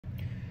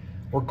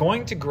we're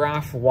going to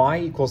graph y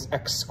equals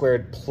x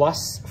squared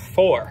plus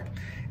 4.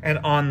 And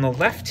on the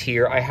left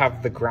here, I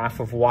have the graph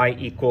of y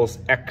equals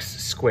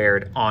x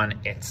squared on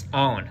its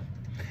own.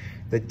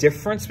 The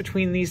difference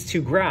between these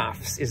two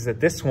graphs is that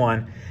this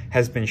one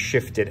has been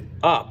shifted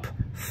up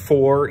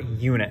 4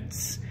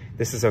 units.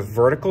 This is a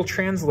vertical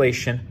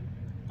translation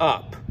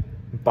up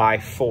by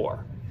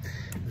 4.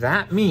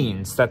 That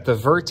means that the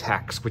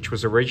vertex, which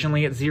was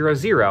originally at 0,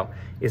 0,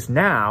 is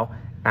now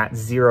at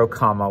 0,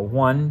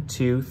 1,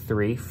 2,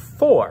 3,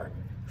 4.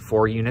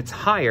 4 units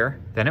higher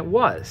than it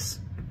was.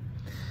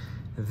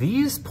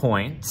 These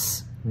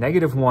points,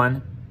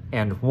 -1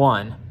 and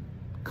 1,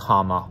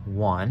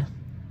 1,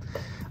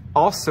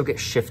 also get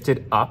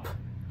shifted up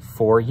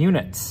 4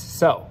 units.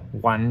 So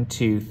 1,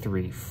 2,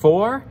 3,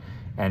 4,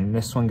 and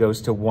this one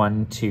goes to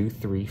 1, 2,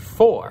 3,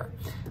 4.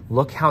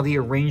 Look how the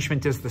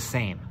arrangement is the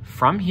same.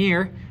 From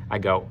here, I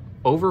go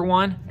over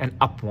 1 and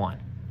up 1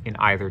 in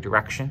either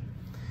direction,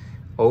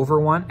 over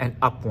 1 and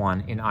up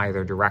 1 in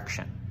either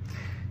direction.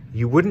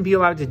 You wouldn't be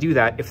allowed to do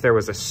that if there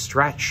was a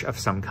stretch of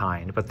some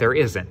kind, but there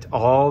isn't.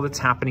 All that's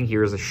happening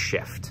here is a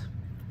shift.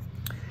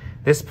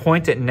 This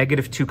point at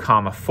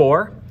 -2,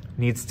 4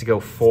 needs to go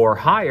 4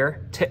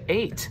 higher to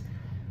 8.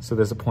 So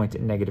there's a point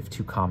at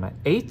 -2,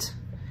 8.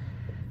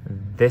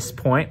 This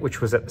point,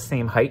 which was at the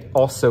same height,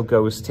 also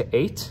goes to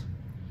 8.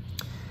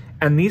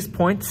 And these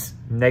points,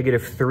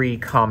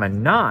 -3,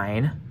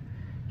 9,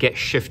 get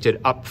shifted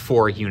up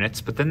 4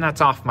 units, but then that's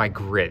off my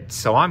grid,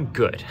 so I'm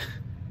good.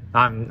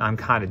 I'm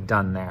kind of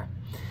done there.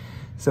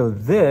 So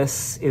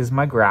this is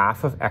my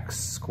graph of x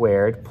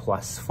squared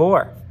plus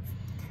 4.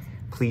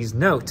 Please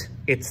note,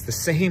 it's the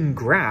same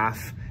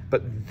graph,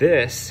 but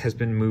this has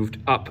been moved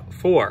up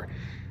 4.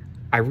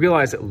 I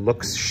realize it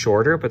looks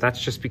shorter, but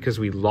that's just because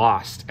we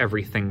lost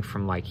everything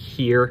from like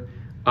here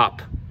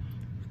up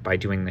by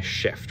doing the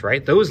shift,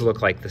 right? Those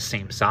look like the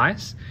same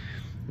size.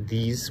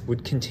 These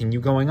would continue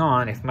going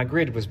on if my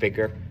grid was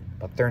bigger,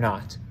 but they're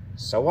not,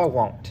 so I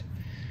won't.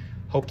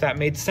 Hope that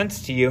made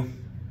sense to you.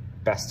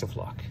 Best of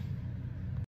luck.